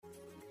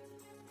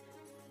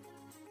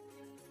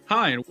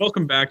Hi, and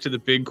welcome back to The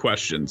Big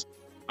Questions.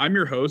 I'm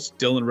your host,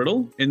 Dylan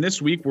Riddle, and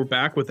this week we're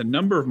back with a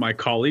number of my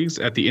colleagues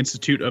at the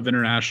Institute of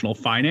International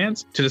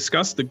Finance to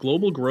discuss the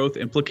global growth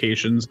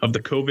implications of the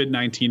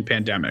COVID-19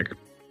 pandemic.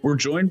 We're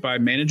joined by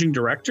Managing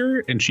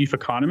Director and Chief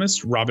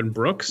Economist Robin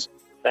Brooks.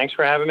 Thanks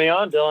for having me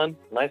on, Dylan.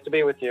 Nice to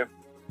be with you.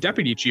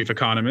 Deputy Chief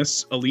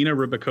Economist Elina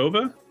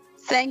Ribakova.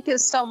 Thank you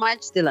so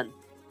much, Dylan.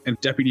 And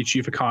Deputy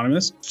Chief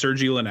Economist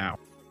Sergi Lanau.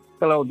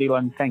 Hello,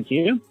 Dylan. Thank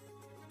you.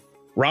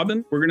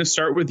 Robin, we're going to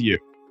start with you.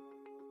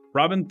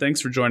 Robin, thanks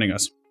for joining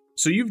us.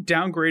 So you've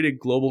downgraded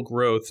global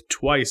growth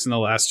twice in the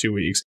last 2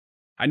 weeks.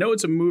 I know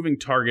it's a moving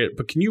target,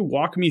 but can you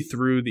walk me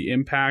through the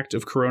impact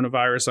of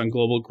coronavirus on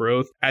global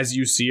growth as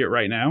you see it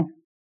right now?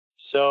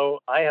 So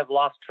I have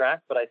lost track,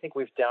 but I think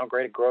we've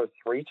downgraded growth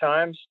 3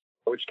 times,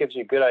 which gives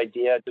you a good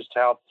idea just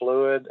how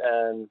fluid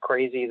and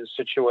crazy the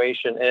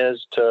situation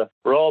is. To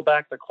roll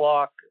back the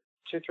clock,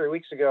 2-3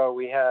 weeks ago,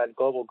 we had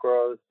global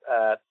growth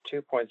at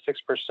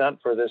 2.6%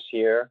 for this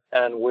year,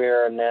 and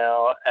we're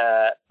now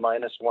at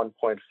minus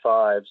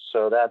 1.5.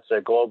 So that's a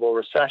global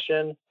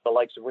recession, the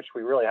likes of which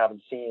we really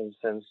haven't seen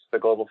since the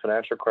global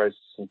financial crisis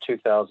in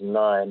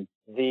 2009.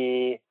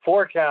 The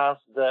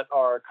forecasts that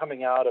are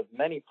coming out of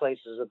many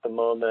places at the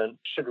moment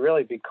should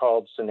really be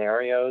called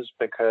scenarios,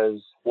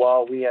 because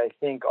while we, I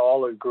think,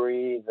 all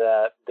agree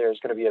that there's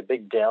going to be a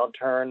big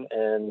downturn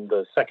in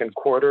the second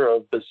quarter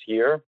of this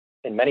year,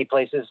 in many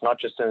places, not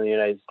just in the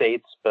United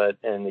States, but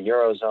in the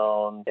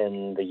Eurozone,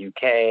 in the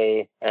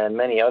UK, and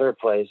many other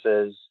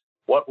places,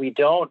 what we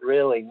don't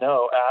really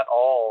know at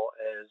all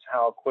is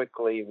how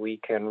quickly we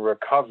can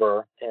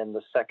recover in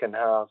the second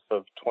half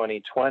of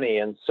 2020.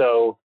 And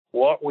so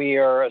what we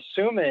are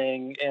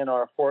assuming in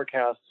our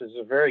forecast is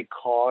a very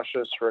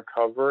cautious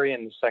recovery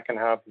in the second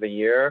half of the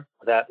year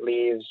that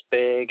leaves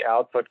big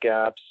output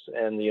gaps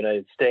in the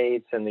United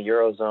States and the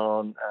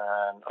Eurozone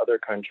and other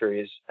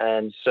countries.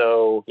 And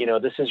so,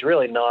 this is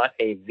really not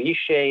a V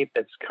shape.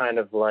 It's kind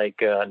of like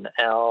an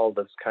L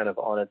that's kind of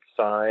on its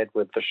side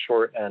with the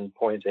short end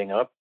pointing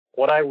up.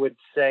 What I would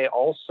say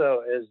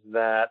also is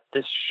that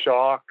this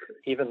shock,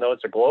 even though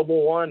it's a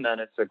global one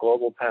and it's a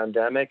global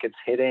pandemic, it's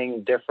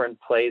hitting different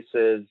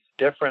places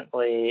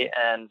differently,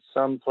 and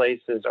some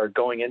places are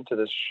going into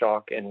this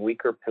shock in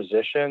weaker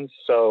positions.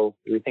 So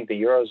we think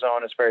the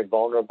Eurozone is very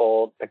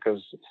vulnerable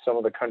because some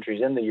of the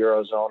countries in the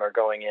Eurozone are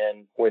going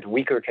in with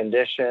weaker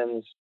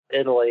conditions.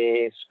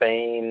 Italy,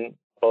 Spain,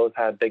 both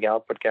had big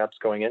output gaps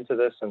going into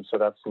this, and so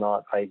that's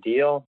not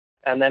ideal.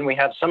 And then we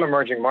have some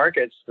emerging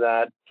markets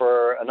that,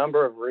 for a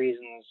number of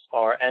reasons,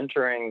 are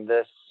entering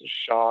this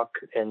shock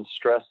and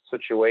stress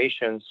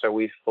situation. So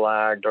we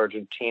flagged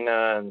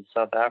Argentina and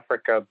South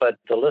Africa, but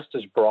the list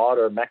is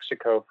broader.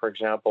 Mexico, for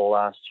example,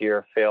 last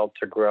year failed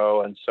to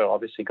grow. And so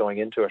obviously going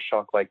into a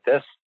shock like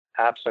this,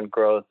 absent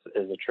growth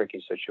is a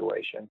tricky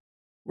situation.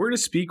 We're going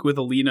to speak with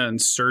Elina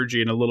and Sergi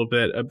in a little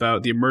bit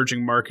about the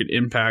emerging market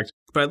impact,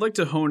 but I'd like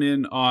to hone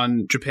in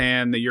on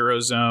Japan, the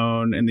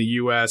Eurozone, and the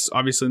U.S.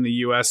 Obviously, in the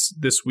U.S.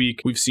 this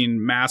week, we've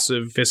seen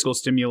massive fiscal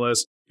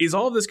stimulus. Is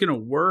all of this going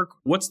to work?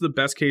 What's the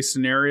best case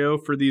scenario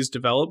for these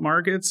developed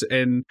markets,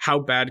 and how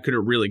bad could it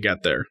really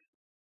get there?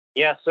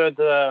 Yeah, so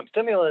the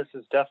stimulus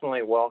is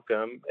definitely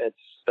welcome. It's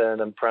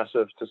been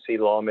impressive to see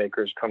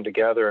lawmakers come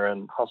together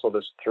and hustle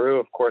this through.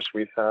 Of course,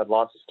 we've had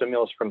lots of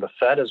stimulus from the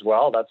Fed as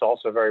well. That's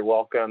also very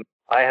welcome.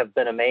 I have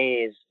been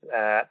amazed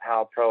at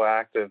how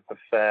proactive the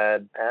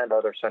Fed and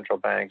other central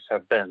banks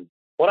have been.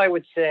 What I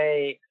would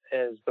say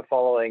is the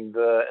following,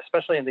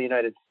 especially in the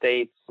United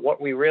States,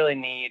 what we really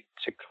need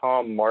to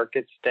calm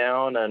markets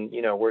down, and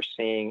we're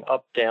seeing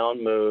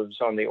up-down moves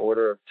on the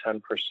order of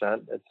 10%.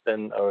 It's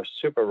been a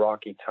super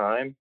rocky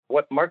time.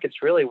 What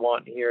markets really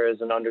want here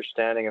is an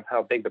understanding of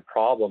how big the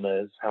problem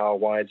is, how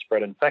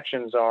widespread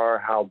infections are,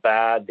 how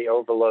bad the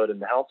overload in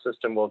the health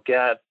system will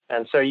get.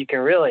 And so you can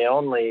really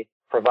only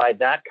provide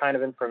that kind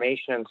of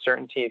information and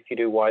certainty if you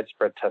do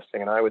widespread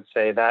testing. And I would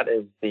say that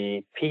is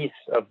the piece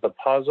of the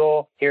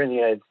puzzle here in the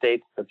United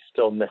States that's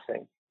still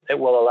missing. It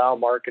will allow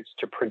markets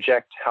to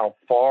project how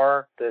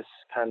far this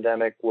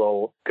pandemic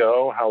will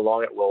go, how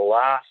long it will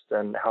last,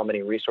 and how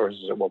many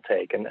resources it will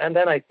take. And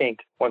then I think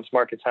once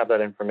markets have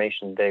that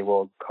information, they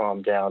will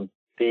calm down.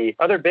 The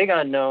other big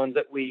unknown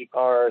that we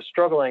are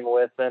struggling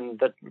with, and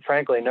that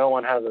frankly no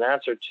one has an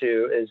answer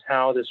to, is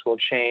how this will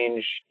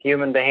change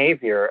human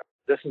behavior.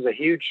 This is a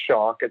huge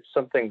shock. It's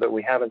something that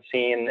we haven't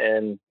seen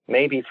in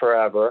maybe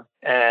forever.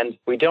 And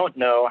we don't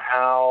know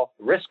how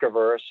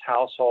risk-averse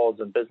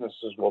households and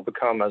businesses will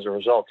become as a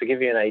result. To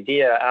give you an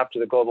idea, after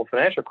the global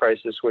financial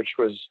crisis, which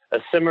was a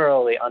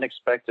similarly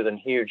unexpected and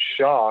huge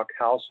shock,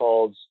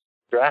 households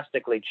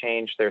drastically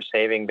changed their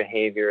saving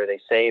behavior. They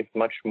saved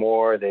much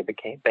more. They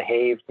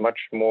behaved much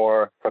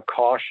more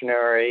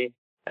precautionary.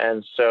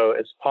 And so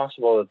it's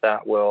possible that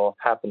that will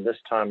happen this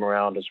time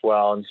around as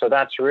well. And so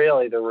that's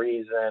really the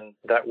reason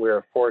that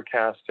we're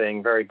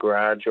forecasting very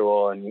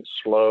gradual and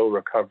slow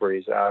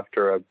recoveries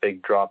after a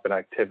big drop in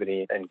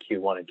activity in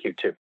Q1 and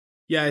Q2.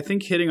 Yeah, I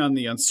think hitting on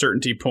the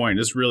uncertainty point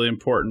is really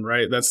important,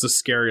 right? That's the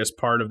scariest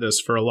part of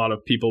this for a lot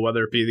of people,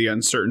 whether it be the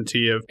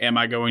uncertainty of, am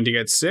I going to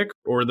get sick,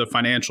 or the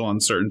financial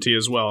uncertainty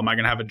as well? Am I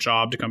going to have a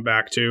job to come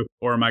back to,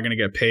 or am I going to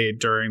get paid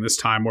during this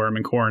time where I'm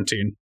in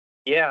quarantine?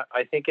 Yeah,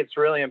 I think it's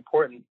really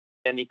important.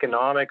 In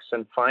economics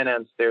and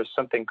finance, there's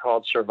something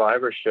called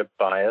survivorship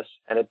bias,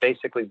 and it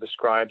basically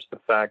describes the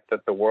fact that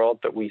the world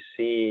that we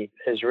see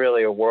is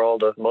really a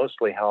world of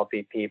mostly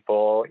healthy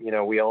people.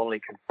 We only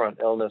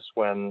confront illness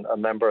when a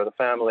member of the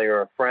family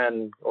or a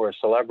friend or a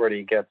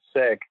celebrity gets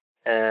sick.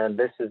 And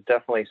this is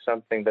definitely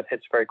something that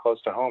hits very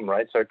close to home,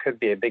 right? So it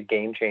could be a big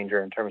game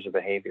changer in terms of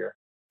behavior.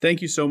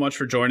 Thank you so much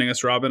for joining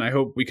us, Robin. I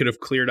hope we could have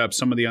cleared up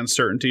some of the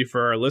uncertainty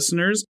for our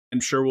listeners. I'm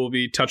sure we'll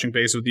be touching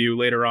base with you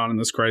later on in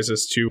this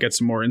crisis to get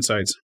some more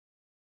insights.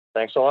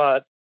 Thanks a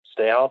lot.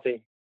 Stay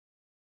healthy.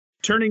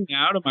 Turning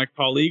now to my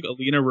colleague,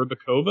 Elina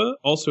Ribakova,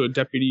 also a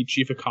Deputy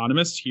Chief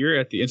Economist here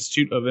at the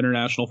Institute of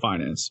International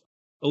Finance.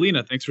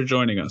 Elina, thanks for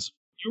joining us.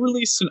 You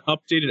released an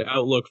updated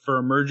outlook for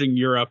emerging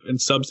Europe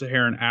and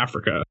sub-Saharan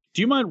Africa.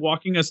 Do you mind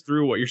walking us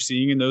through what you're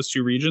seeing in those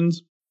two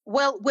regions?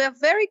 Well, we're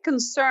very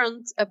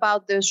concerned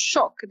about the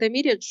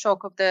immediate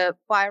shock of the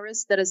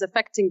virus that is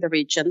affecting the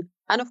region.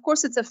 And of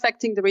course, it's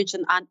affecting the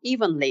region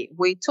unevenly.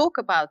 We talk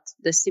about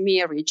the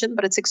CEMEA region,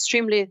 but it's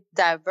extremely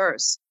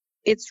diverse.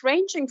 It's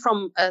ranging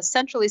from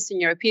Central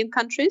Eastern European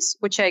countries,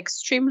 which are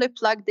extremely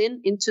plugged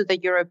into the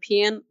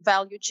European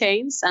value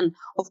chains and,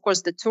 of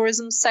course, the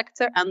tourism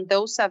sector, and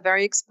those are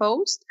very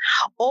exposed,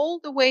 all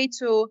the way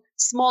to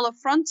smaller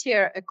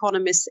frontier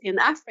economies in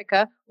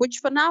Africa, which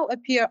for now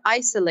appear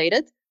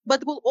isolated,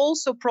 but will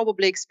also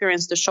probably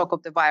experience the shock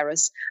of the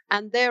virus,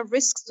 and their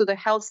risks to the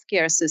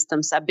healthcare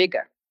systems are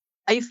bigger.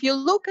 If you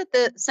look at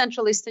the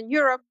Central Eastern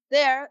Europe,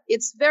 there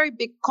it's very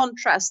big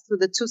contrast to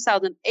the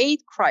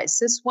 2008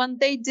 crisis when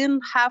they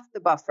didn't have the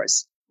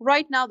buffers.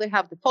 Right now they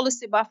have the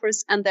policy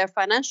buffers and their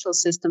financial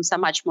systems are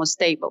much more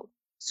stable.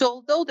 So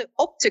although the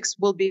optics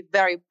will be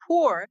very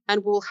poor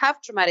and we'll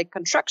have dramatic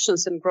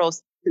contractions in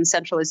growth in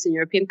Central Eastern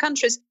European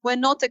countries, we're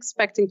not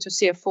expecting to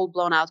see a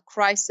full-blown out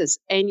crisis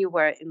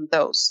anywhere in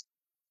those.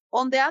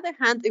 On the other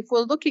hand, if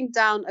we're looking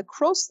down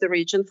across the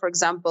region, for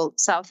example,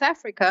 South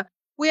Africa,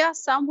 we are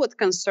somewhat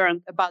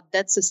concerned about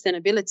debt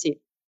sustainability.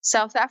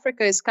 South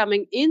Africa is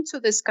coming into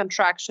this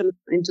contraction,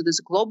 into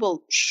this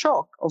global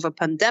shock of a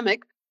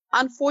pandemic,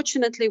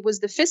 unfortunately, with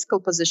the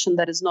fiscal position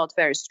that is not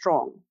very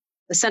strong.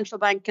 The central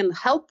bank can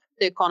help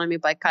the economy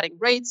by cutting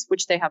rates,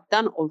 which they have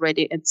done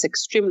already. It's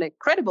extremely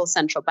credible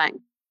central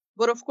bank.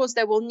 But of course,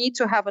 they will need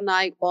to have an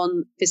eye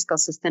on fiscal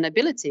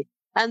sustainability.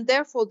 And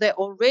therefore, they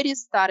already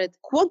started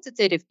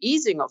quantitative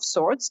easing of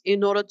sorts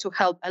in order to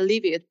help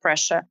alleviate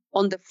pressure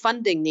on the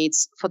funding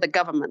needs for the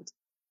government.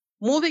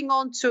 Moving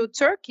on to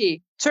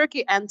Turkey,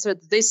 Turkey entered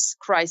this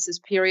crisis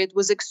period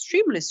with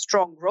extremely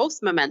strong growth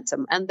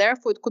momentum, and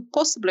therefore it could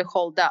possibly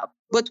hold up.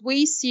 But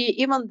we see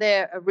even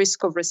there a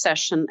risk of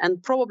recession,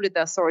 and probably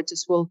the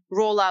authorities will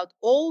roll out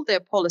all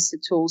their policy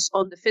tools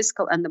on the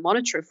fiscal and the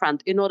monetary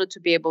front in order to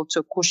be able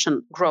to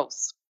cushion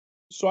growth.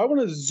 So I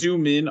want to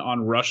zoom in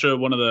on Russia,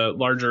 one of the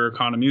larger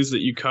economies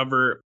that you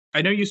cover.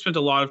 I know you spent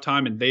a lot of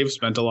time and they've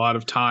spent a lot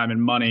of time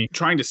and money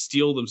trying to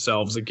steel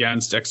themselves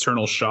against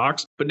external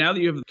shocks. But now that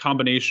you have the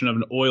combination of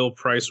an oil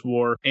price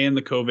war and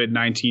the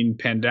COVID-19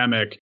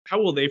 pandemic, how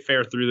will they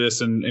fare through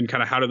this and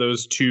kind of how do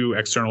those two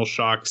external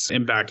shocks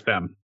impact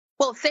them?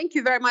 Well, thank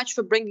you very much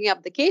for bringing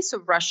up the case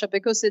of Russia,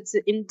 because it's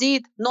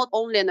indeed not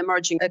only an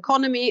emerging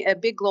economy, a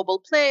big global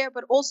player,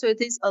 but also it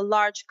is a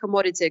large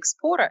commodity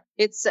exporter.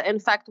 It's,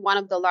 in fact, one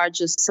of the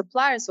largest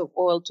suppliers of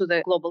oil to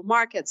the global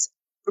markets.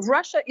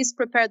 Russia is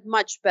prepared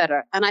much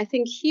better. And I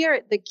think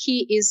here the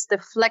key is the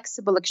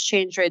flexible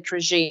exchange rate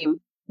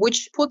regime,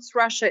 which puts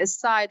Russia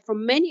aside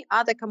from many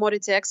other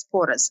commodity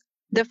exporters.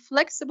 The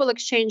flexible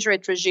exchange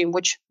rate regime,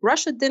 which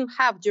Russia didn't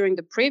have during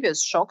the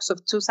previous shocks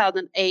of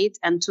 2008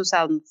 and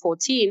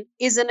 2014,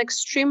 is an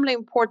extremely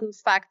important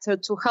factor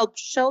to help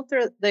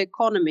shelter the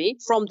economy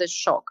from this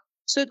shock.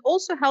 So it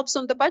also helps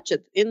on the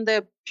budget. In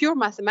the pure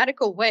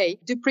mathematical way,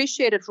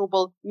 depreciated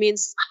ruble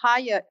means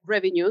higher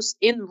revenues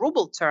in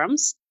ruble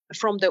terms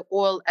from the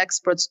oil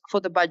exports for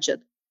the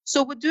budget.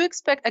 So we do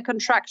expect a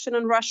contraction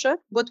in Russia,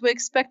 but we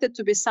expect it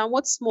to be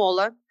somewhat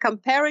smaller.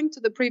 Comparing to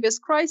the previous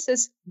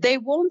crisis, they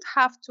won't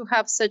have to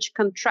have such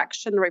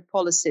contractionary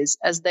policies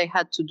as they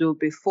had to do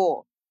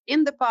before.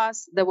 In the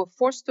past, they were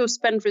forced to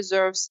spend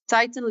reserves,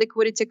 tighten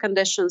liquidity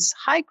conditions,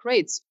 hike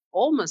rates,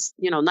 almost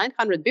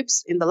 900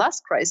 bips in the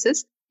last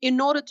crisis. In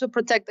order to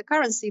protect the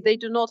currency, they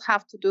do not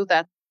have to do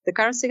that. The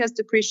currency has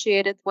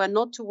depreciated. We're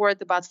not too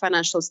worried about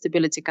financial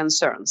stability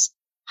concerns.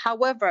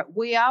 However,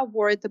 we are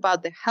worried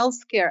about the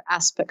healthcare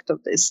aspect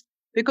of this.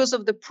 Because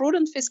of the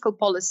prudent fiscal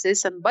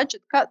policies and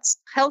budget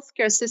cuts,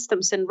 healthcare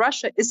systems in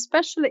Russia,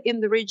 especially in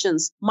the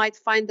regions, might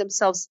find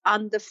themselves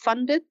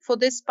underfunded for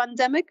this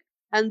pandemic,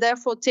 and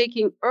therefore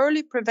taking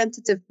early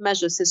preventative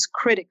measures is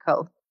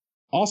critical.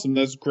 Awesome.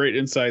 That's great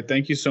insight.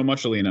 Thank you so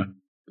much, Elina.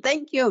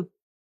 Thank you.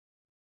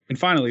 And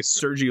finally,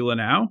 Sergi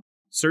Lanau.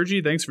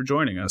 Sergi, thanks for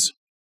joining us.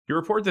 Your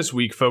report this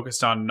week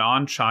focused on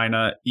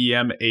non-China,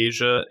 EM,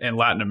 Asia, and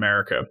Latin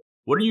America.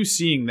 What are you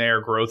seeing there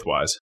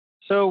growth-wise?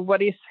 So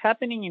what is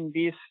happening in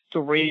these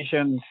two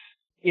regions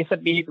is a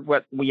bit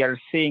what we are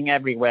seeing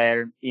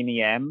everywhere in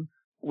EM,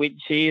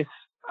 which is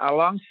a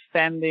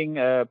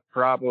long-standing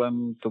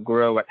problem to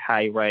grow at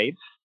high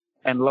rates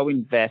and low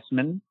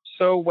investment.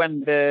 So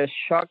when the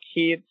shock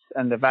hits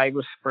and the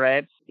virus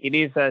spreads, it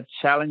is a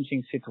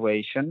challenging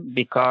situation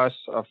because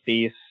of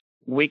these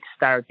weak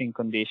starting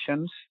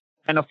conditions.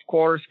 And of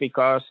course,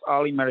 because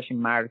all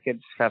emerging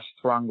markets have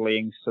strong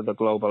links to the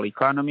global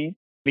economy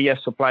via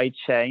supply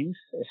chains,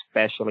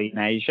 especially in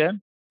Asia,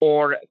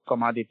 or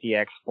commodity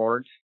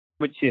exports,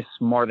 which is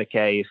more the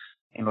case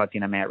in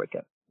Latin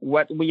America.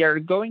 What we are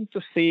going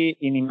to see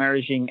in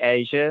emerging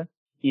Asia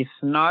is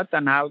not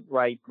an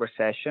outright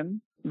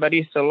recession, but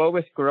is the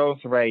lowest growth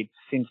rate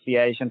since the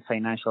Asian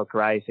financial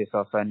crisis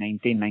of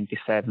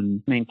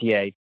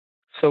 1997-98.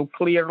 So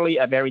clearly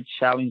a very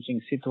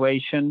challenging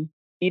situation,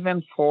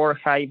 even for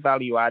high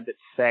value-added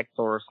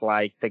sectors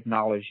like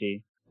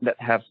technology that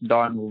have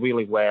done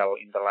really well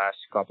in the last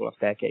couple of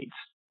decades.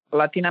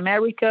 Latin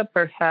America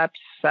perhaps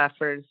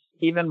suffers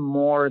even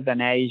more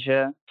than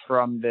Asia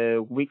from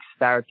the weak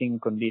starting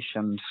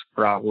conditions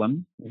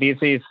problem. This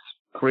is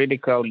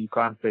critical in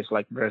countries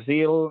like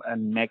Brazil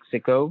and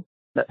Mexico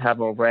that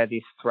have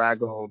already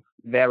struggled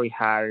very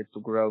hard to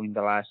grow in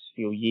the last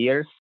few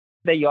years.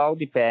 They all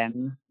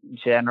depend,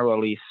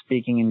 generally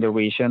speaking in the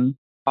region,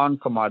 on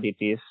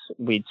commodities,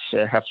 which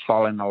have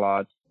fallen a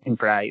lot in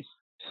price.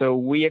 So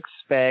we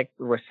expect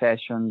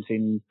recessions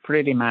in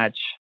pretty much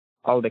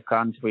all the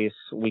countries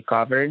we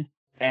cover,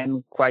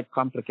 and quite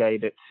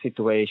complicated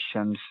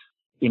situations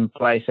in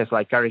places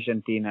like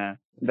Argentina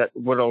that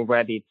were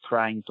already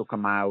trying to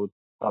come out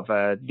of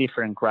a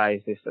different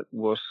crisis that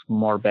was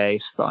more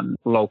based on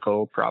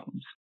local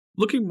problems.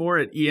 Looking more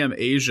at EM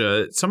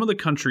Asia, some of the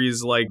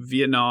countries like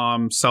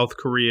Vietnam, South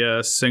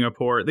Korea,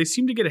 Singapore, they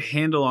seem to get a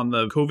handle on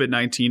the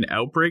COVID-19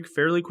 outbreak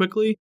fairly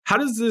quickly. How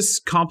does this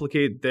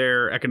complicate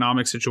their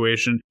economic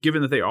situation,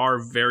 given that they are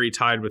very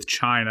tied with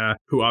China,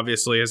 who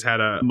obviously has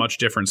had a much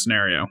different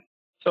scenario?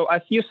 So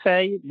as you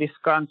say, these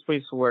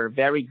countries were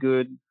very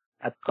good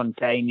at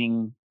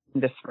containing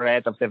the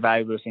spread of the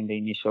virus in the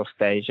initial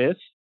stages,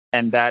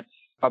 and that's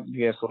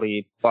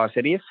obviously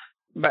positive.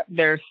 But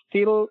they're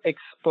still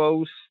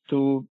exposed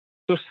to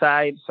two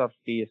sides of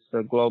this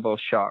global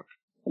shock.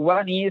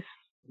 One is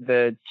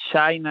the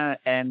China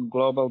and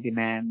global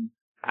demand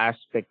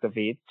aspect of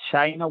it.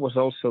 China was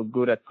also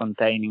good at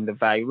containing the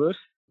virus,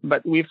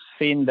 but we've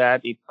seen that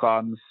it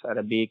comes at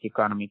a big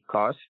economic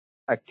cost.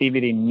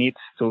 Activity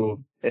needs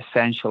to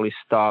essentially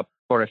stop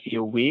for a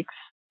few weeks,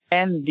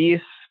 and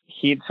this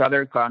hits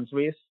other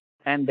countries.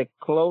 And the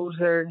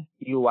closer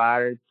you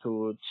are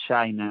to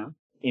China,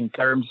 in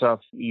terms of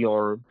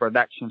your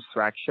production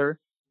structure,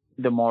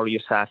 the more you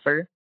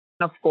suffer.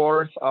 And of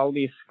course, all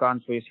these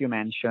countries you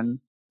mentioned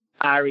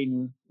are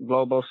in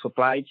global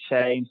supply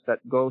chains that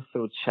go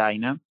through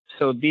China.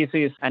 So this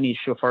is an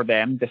issue for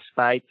them,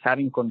 despite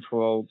having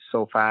controlled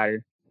so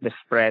far the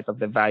spread of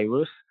the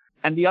virus.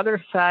 And the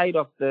other side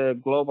of the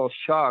global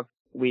shock,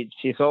 which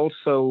is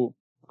also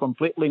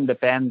completely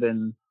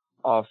independent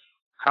of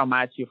how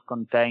much you've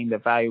contained the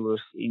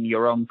virus in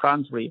your own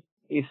country,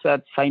 is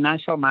that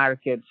financial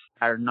markets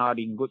are not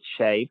in good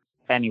shape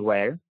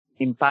anywhere,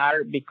 in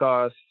part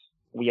because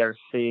we are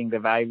seeing the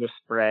virus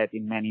spread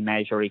in many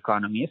major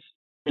economies.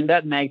 And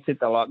that makes it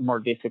a lot more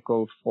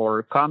difficult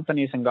for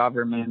companies and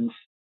governments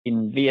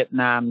in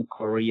Vietnam,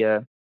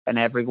 Korea, and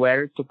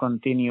everywhere to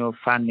continue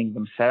funding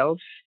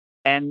themselves.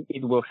 And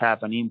it will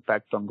have an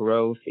impact on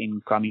growth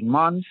in coming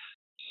months.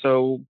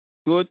 So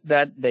good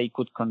that they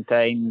could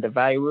contain the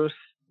virus.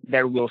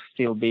 There will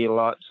still be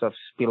lots of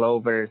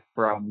spillover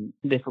from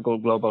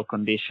difficult global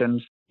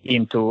conditions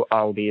into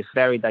all these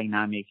very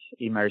dynamic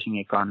emerging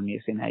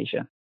economies in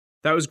Asia.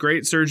 That was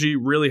great, Sergi.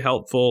 Really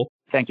helpful.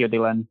 Thank you,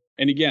 Dylan.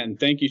 And again,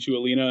 thank you to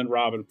Elina and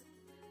Robin.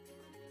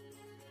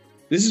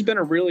 This has been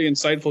a really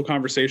insightful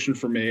conversation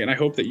for me, and I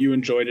hope that you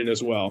enjoyed it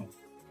as well.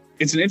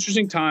 It's an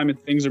interesting time and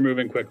things are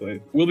moving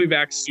quickly. We'll be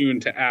back soon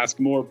to ask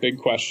more big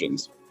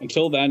questions.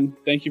 Until then,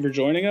 thank you for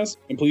joining us,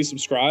 and please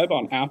subscribe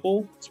on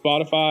Apple,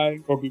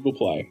 Spotify, or Google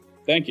Play.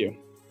 Thank you.